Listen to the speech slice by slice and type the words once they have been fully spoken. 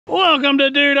Welcome to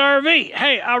Dude RV.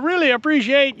 Hey, I really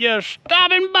appreciate you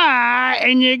stopping by,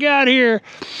 and you got here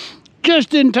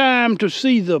just in time to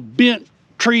see the Bent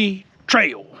Tree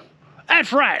Trail.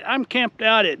 That's right, I'm camped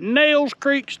out at Nails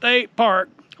Creek State Park,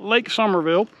 Lake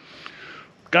Somerville.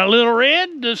 Got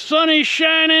Lil'Red, the sun is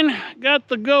shining, got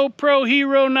the GoPro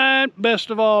Hero 9,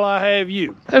 best of all, I have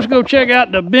you. Let's go check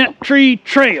out the Bent Tree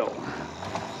Trail.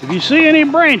 If you see any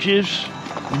branches,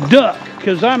 duck,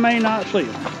 because I may not see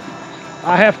them.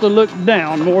 I have to look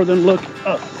down more than look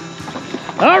up.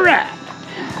 All right.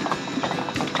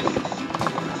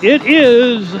 It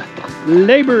is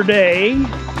Labor Day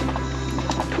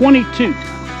 22.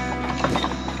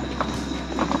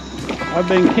 I've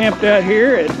been camped out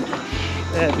here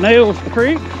at Nails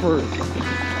Creek for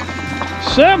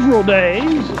several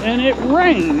days, and it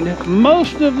rained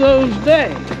most of those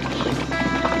days.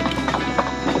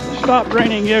 It stopped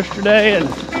raining yesterday, and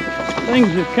things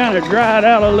have kind of dried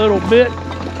out a little bit.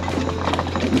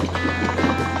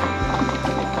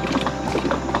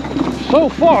 So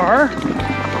far,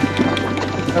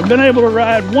 I've been able to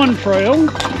ride one trail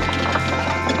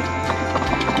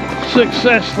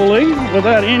successfully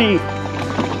without any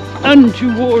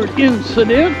untoward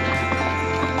incident.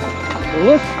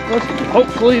 So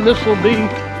hopefully this will be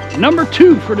number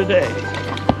 2 for today.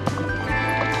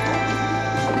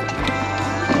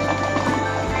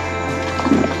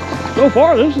 So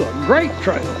far, this is a great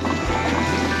trail.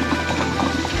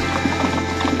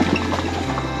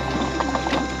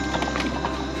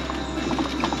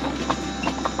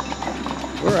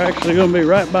 We're actually going to be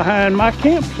right behind my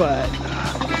campsite.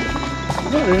 I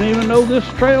didn't even know this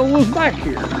trail was back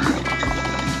here.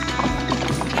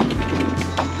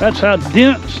 That's how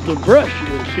dense the brush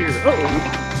is here.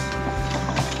 Uh-oh.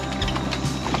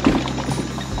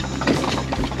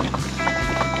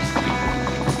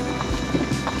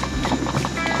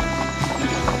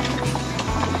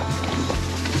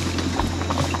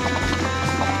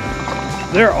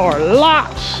 There are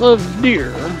lots of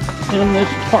deer in this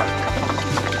park.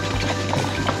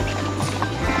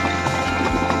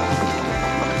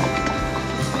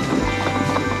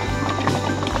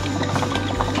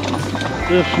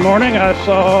 This morning I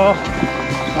saw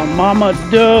a mama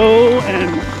doe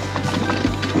and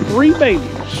 3 babies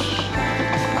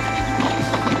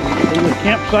in the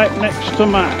campsite next to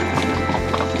mine.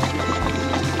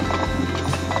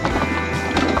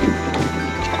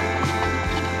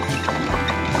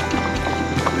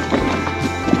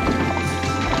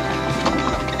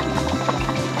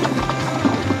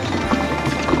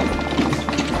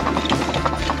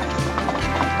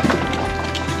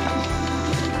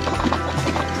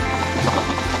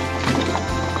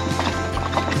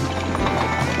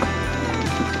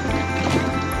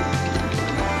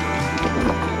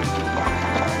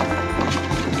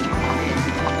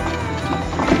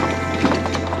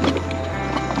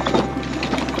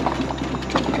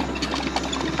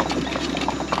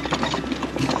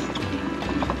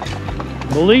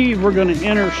 I believe we're going to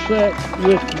intersect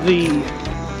with the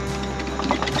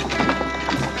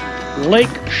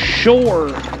Lake Shore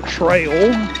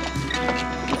Trail.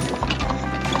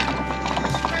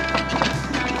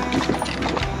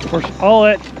 Of course, all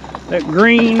that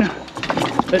green,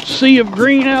 that sea of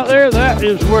green out there, that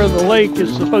is where the lake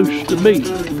is supposed to be.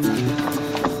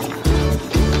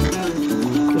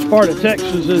 This part of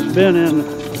Texas has been in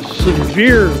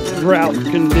severe drought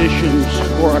conditions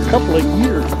for a couple of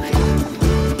years.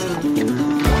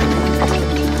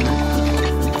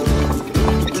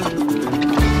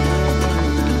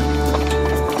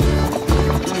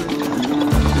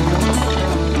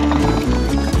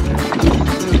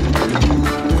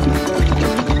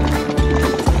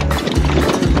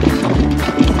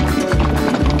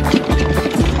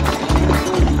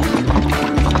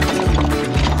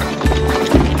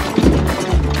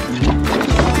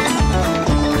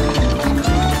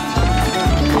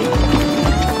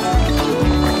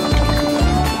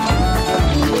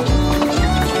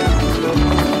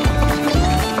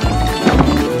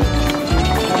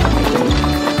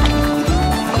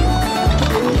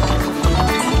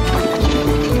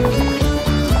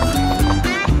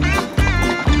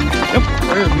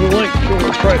 There's the Lake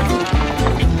Shore Trail.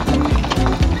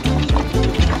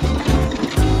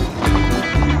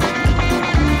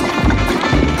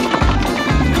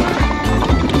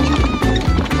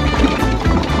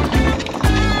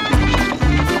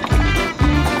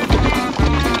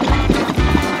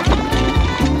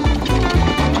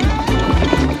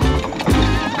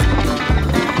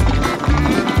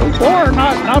 So far,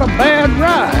 not a bad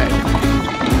ride.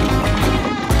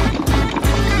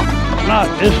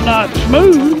 It's not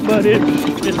smooth, but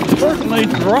it's certainly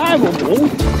drivable.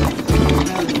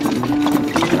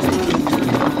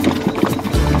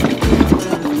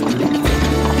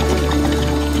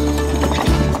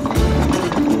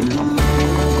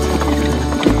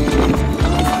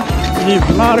 It's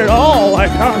not at all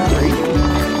like concrete.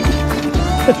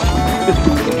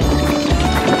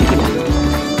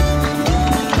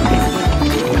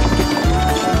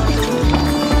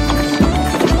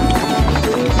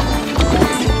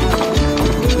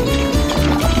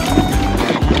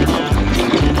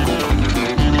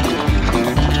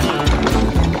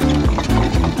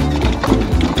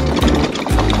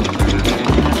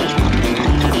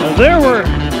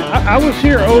 I was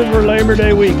here over Labor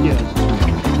Day weekend.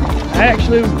 I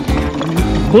actually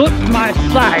booked my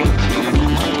site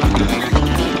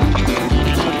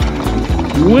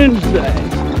Wednesday,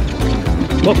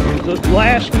 the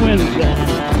last Wednesday,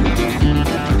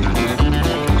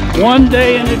 one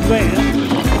day in advance.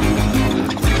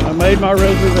 I made my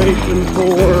reservation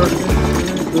for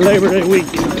Labor Day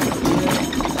weekend.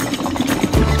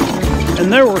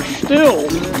 And there were still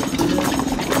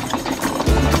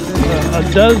a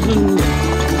dozen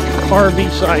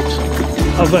RV sites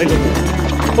available,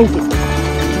 open.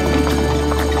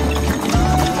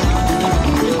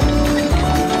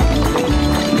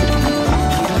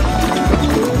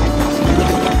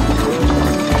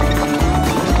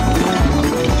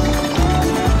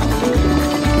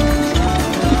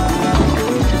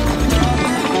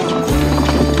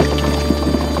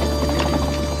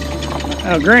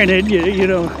 Now granted, you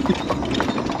know,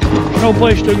 no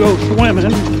place to go swimming,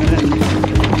 and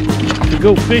to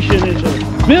go fishing is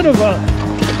a bit of a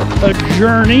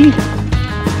journey,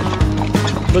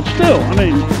 but still, I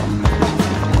mean,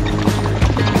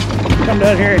 come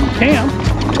down here and camp.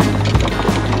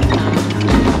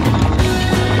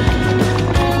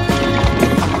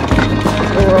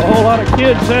 There were a whole lot of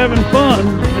kids having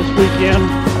fun this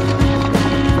weekend.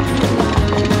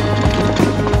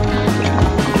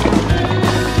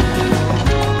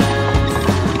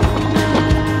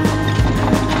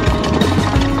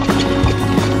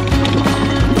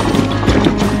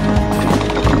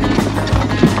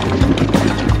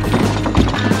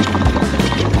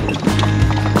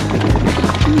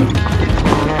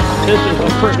 This is a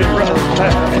pretty rough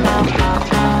patch.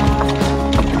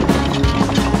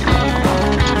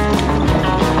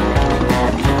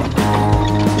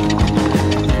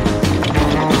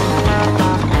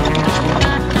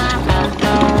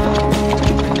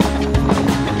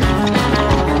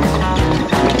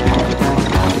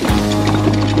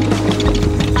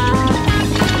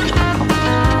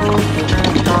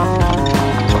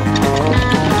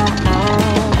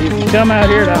 If you come out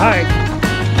here to hike,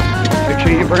 make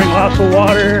sure you bring lots of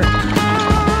water.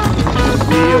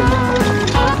 Be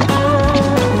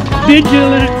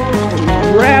vigilant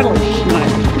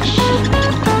rattlesnakes.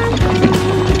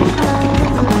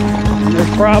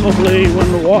 There's probably, when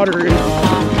the water is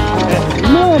at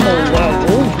normal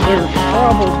levels, there's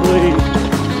probably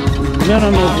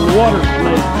venomous water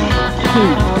snakes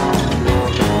too.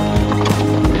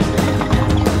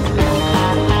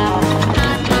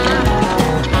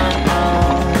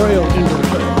 Trail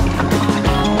intersection.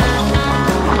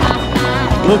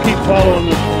 We'll keep following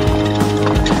this one.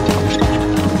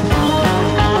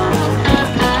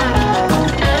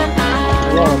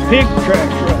 A lot of pig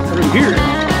tracks right through here.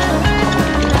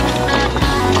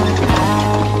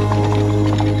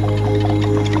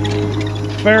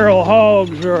 Feral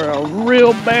hogs are a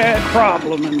real bad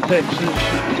problem in Texas.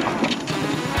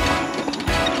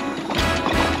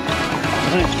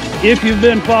 If you've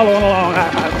been following along, I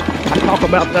talk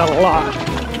about that a lot.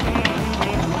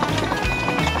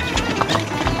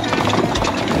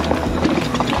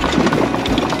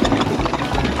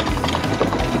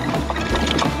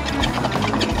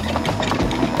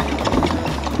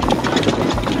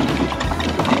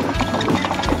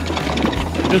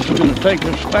 This is going to take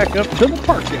us back up to the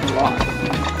parking lot,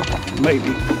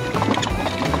 maybe.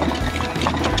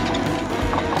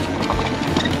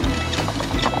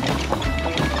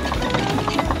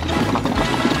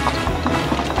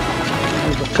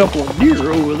 There's a couple of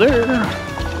deer over there.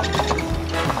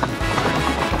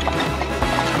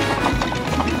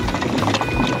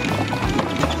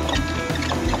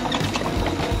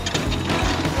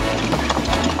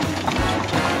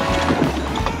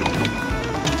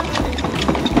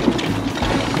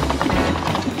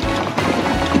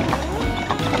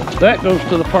 That goes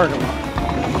to the parking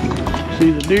lot. See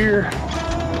the deer?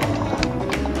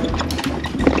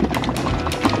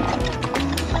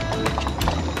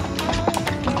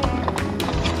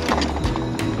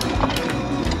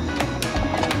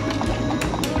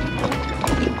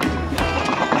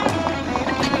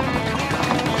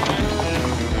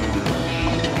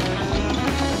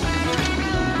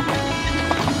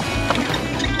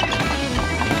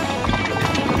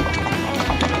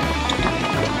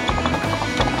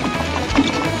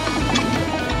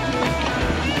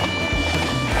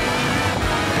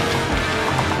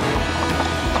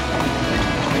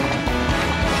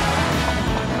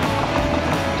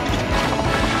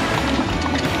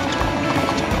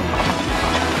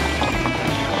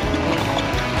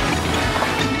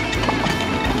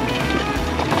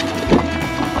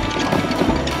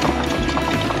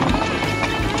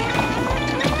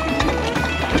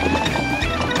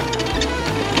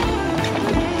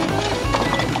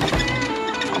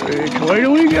 away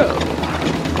do we go.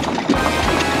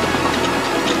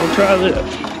 We'll try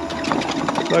this.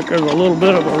 Looks like there's a little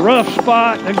bit of a rough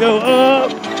spot to go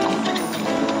up.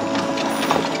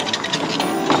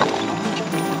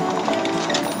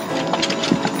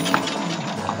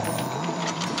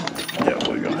 Yeah,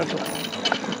 we're gonna have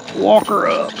to walk her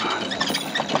up.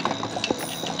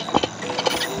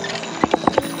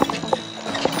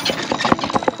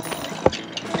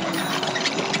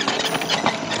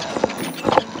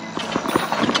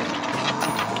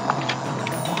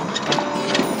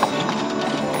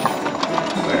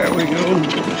 There we go.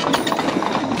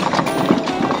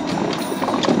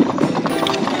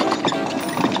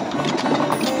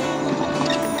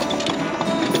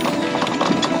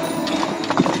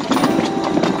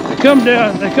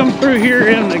 They come through here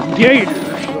in the gators.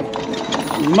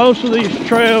 So most of these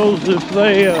trails, if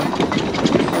they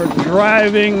are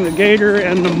driving the gator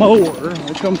and the mower,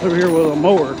 they come through here with a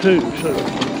mower too. So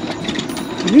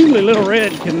usually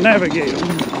Lil'Red can navigate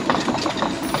them.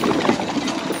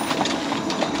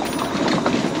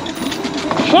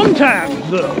 Sometimes,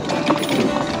 though,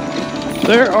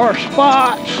 there are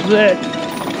spots that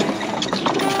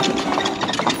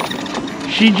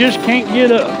she just can't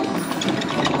get up.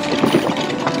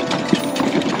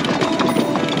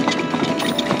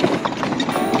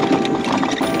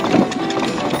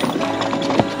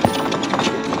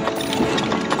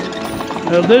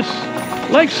 Now this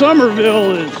Lake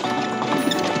Somerville is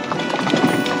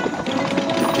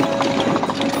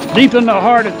deep in the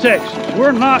heart of Texas.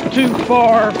 We're not too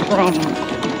far from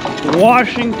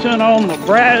Washington on the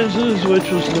Brazos, which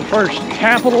was the first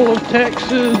capital of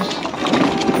Texas.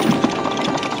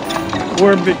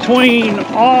 We're between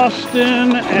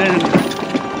Austin and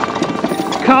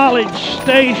College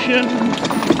Station,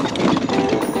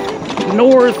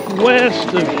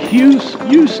 northwest of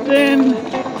Houston,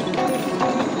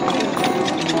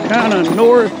 kind of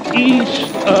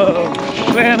northeast of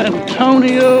San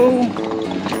Antonio.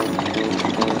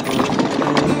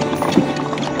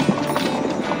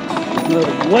 The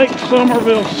Lake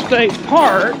Somerville State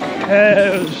Park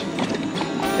has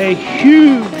a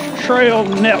huge trail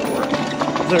network.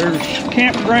 There's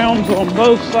campgrounds on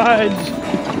both sides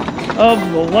of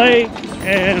the lake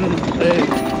and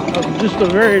just a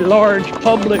very large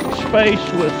public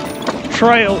space with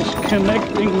trails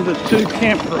connecting the two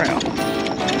campgrounds.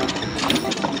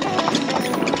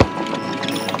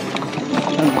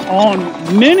 And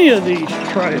on many of these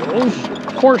trails,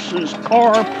 horses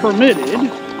are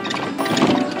permitted.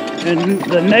 And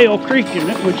the Nail Creek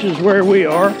unit, which is where we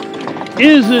are,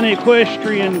 is an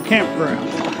equestrian campground.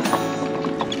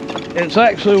 It's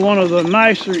actually one of the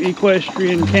nicer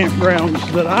equestrian campgrounds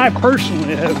that I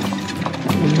personally have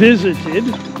visited.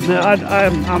 Now,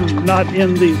 I'm not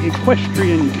in the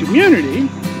equestrian community,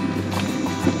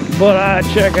 but I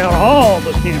check out all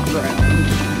the campgrounds.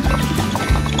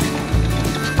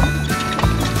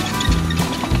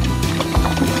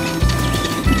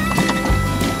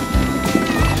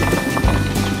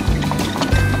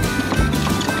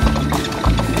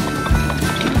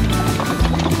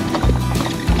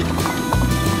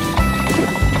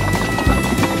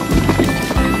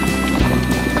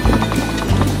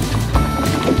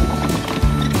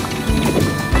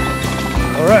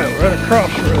 Alright, we're at a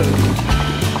crossroads.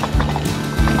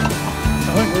 I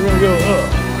think we're going to go up.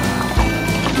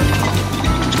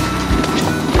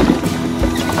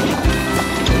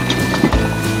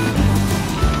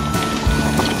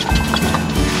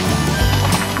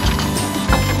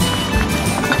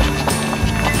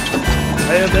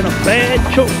 May have been a bad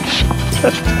choice.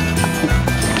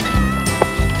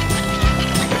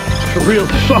 It's real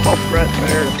soft right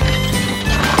there.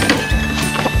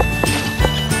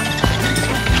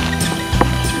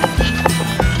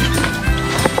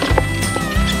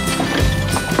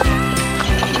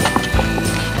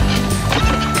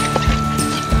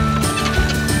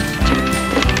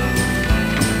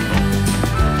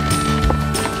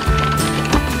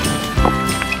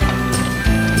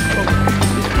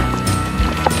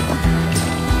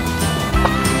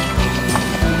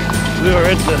 We are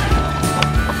at the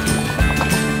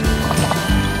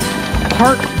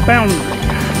park boundary.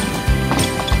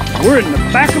 We're in the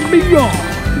back of beyond.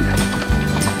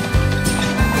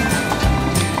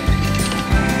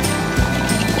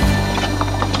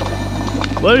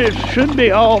 But it should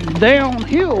be all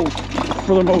downhill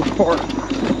for the most part.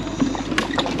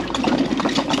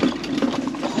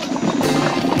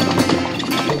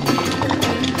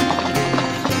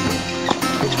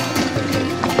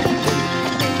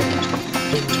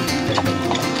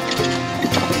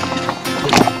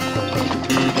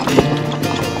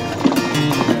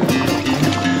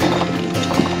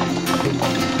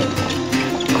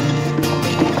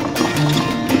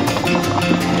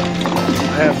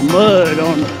 mud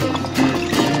on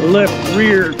the left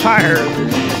rear tire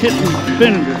that's hitting the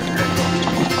fender.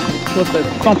 That's what that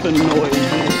thumping noise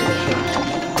is.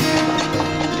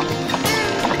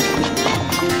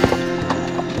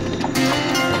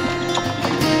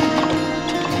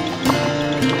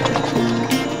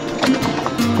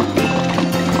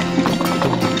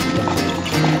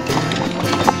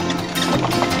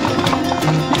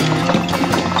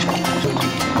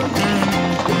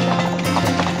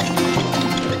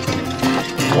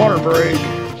 Water brake.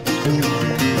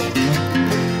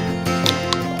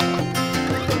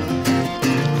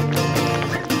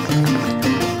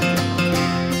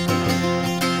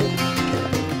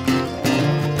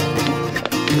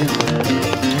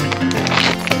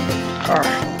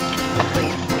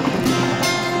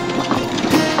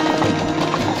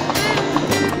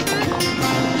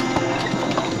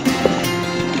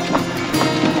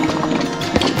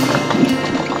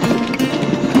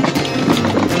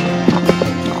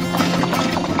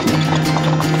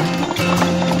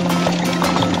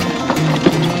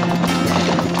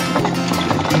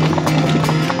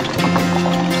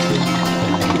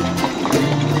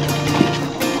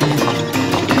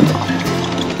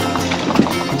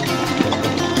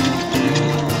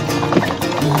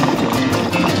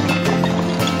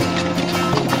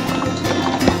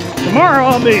 Tomorrow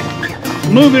I'll be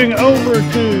moving over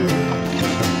to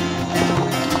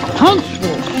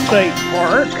Huntsville State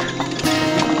Park.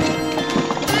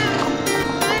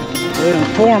 They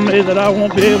informed me that I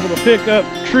won't be able to pick up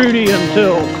Trudy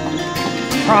until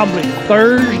probably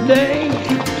Thursday,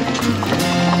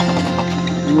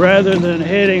 rather than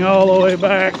heading all the way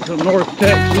back to North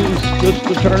Texas just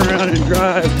to turn around and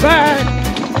drive back.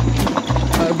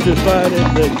 I've decided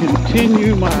to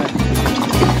continue my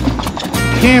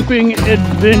camping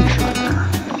adventure.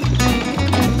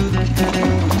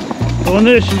 When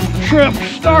this trip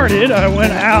started, I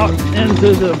went out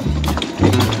into the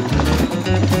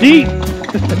deep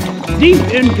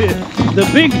into the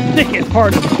big thicket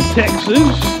part of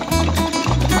Texas,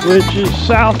 which is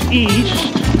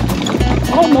southeast,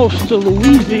 almost to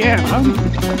Louisiana.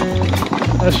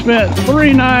 I spent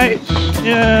 3 nights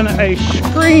in a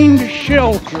screened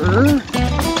shelter,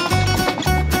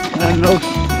 and those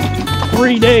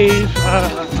 3 days,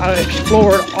 I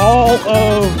explored all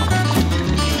of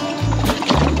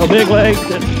a big lake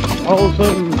that's all of a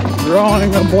sudden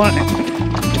drawing a blank.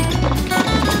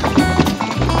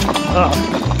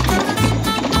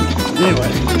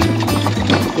 Anyway,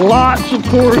 lots of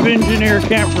Corps of Engineer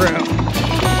campgrounds.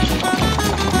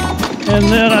 And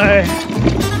then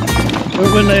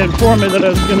when they informed me that it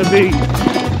was going to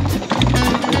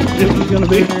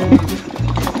be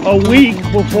a week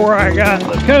before I got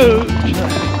the coach,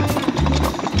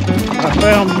 I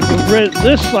found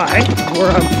this site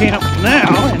where I'm camped now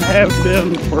and have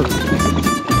been for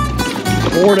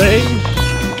 4 days.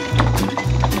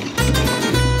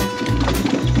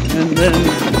 And then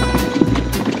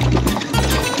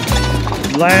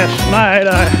last night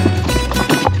I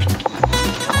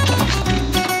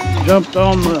jumped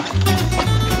on the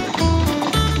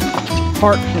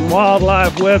Parks and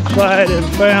Wildlife website and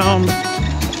found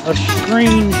a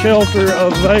screen shelter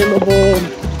available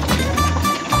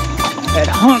at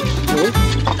Huntsville.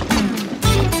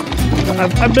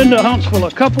 I've been to Huntsville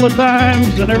a couple of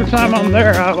times, and every time I'm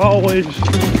there, I've always,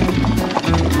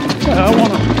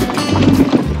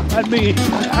 I'd be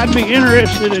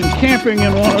interested in camping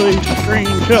in one of these screen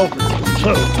shelters.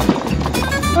 So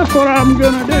that's what I'm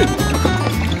gonna do.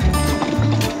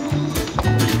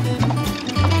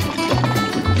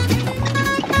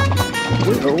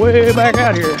 We're way back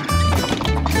out here.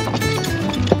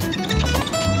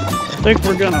 I think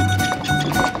we're gonna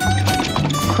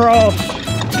cross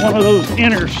one of those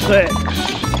intersects.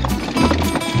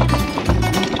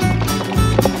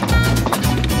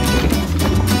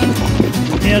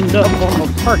 End up on the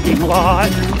parking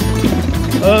lot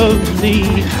of the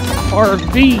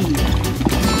RV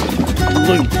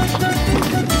loop.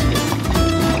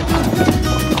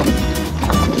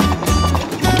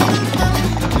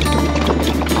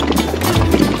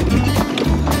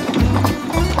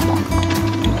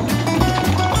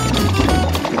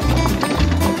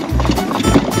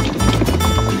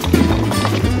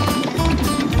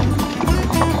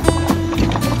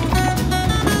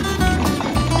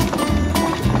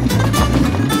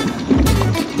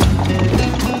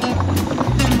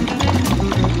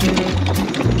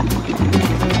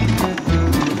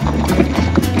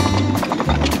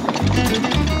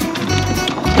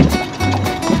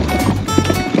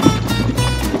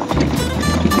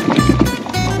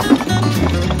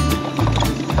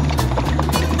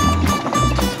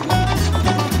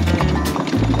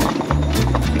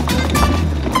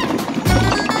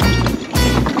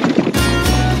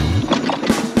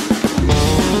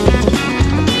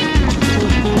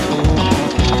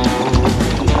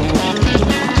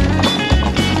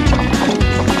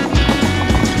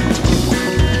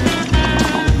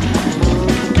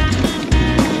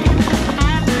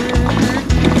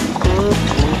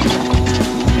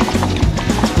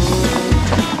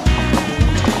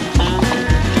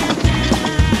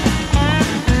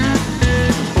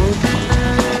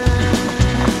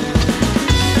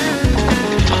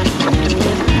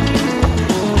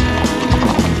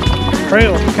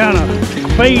 trail's kind of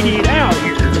faded out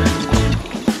here.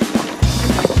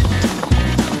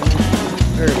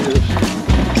 There it is.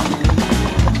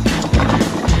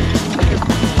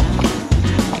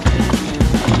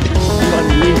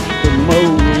 Somebody needs to mow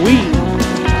the weeds.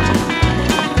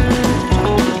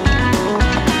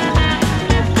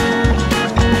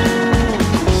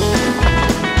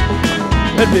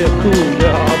 That'd be a cool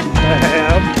job to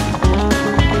have,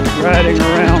 riding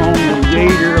around on the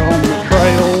gator on the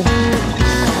trail.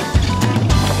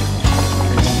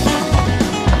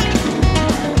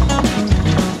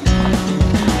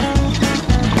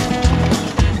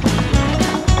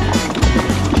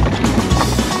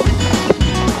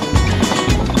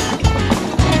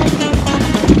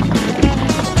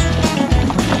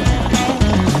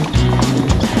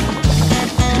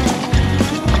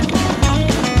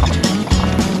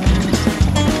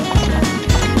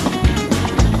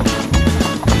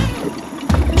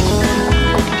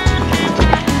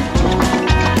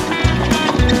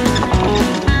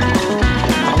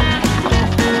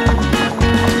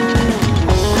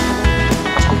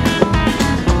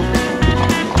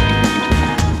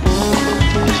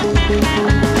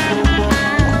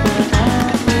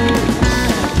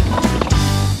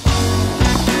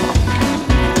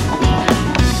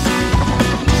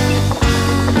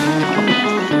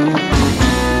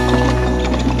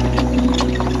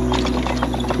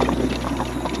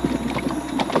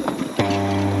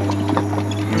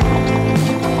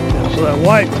 That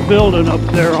white building up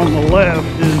there on the left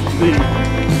is the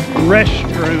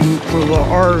restroom for the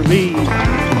RV.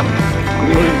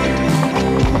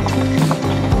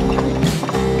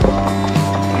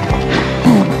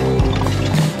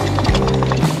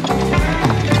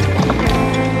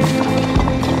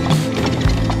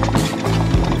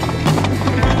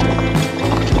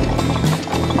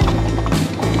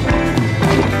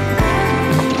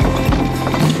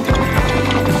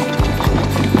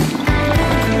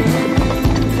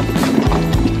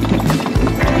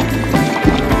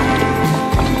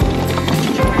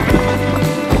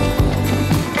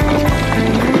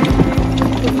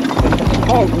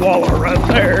 Hog wallow right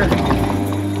there.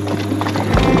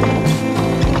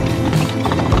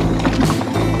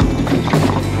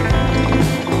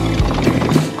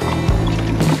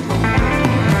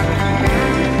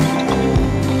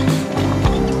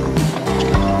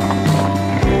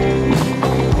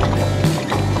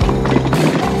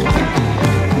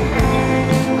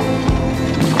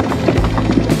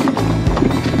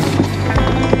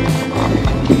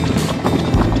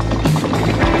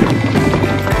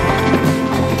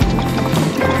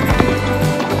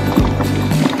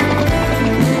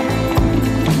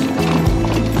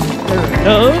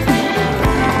 Doves.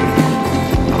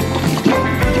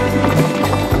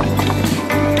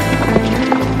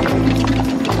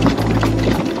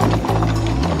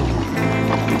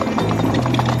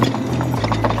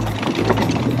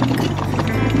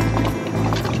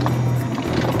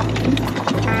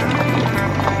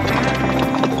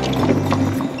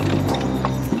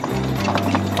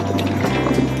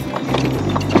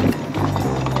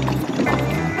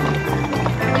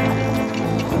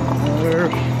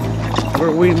 Where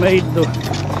we made the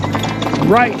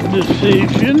right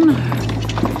decision.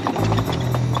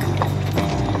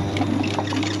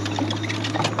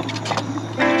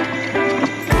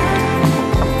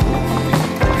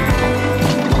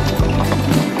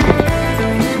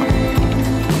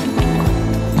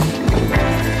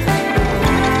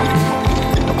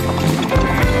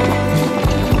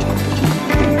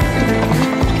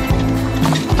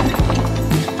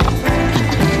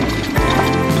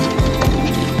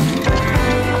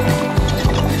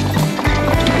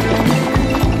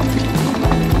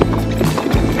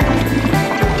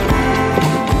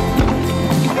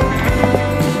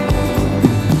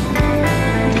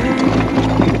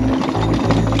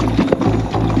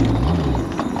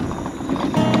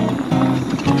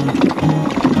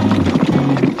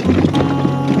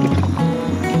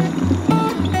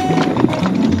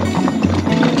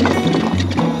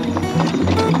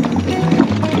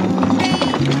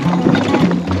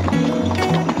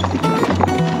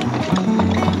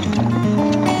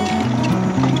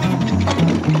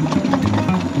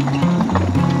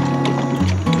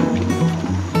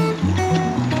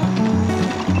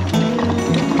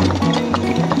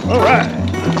 All right.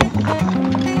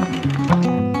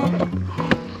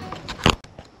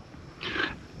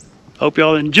 Hope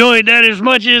y'all enjoyed that as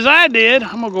much as I did.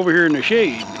 I'm gonna go over here in the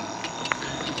shade.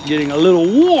 It's getting a little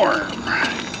warm.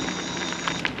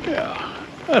 Yeah,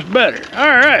 that's better. All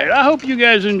right, I hope you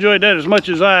guys enjoyed that as much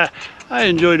as I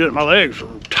enjoyed it. My legs were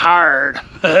tired.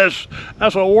 That's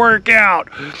a workout.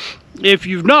 If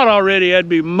you've not already, I'd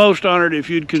be most honored if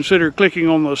you'd consider clicking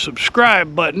on the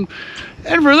subscribe button.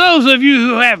 And for those of you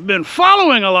who have been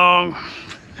following along,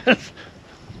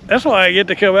 that's why I get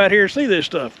to come out here and see this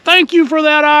stuff. Thank you for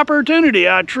that opportunity.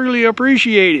 I truly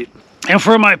appreciate it. And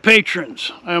for my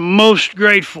patrons, I'm most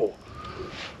grateful.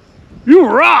 You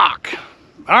rock!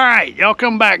 All right, y'all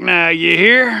come back now, you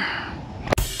hear?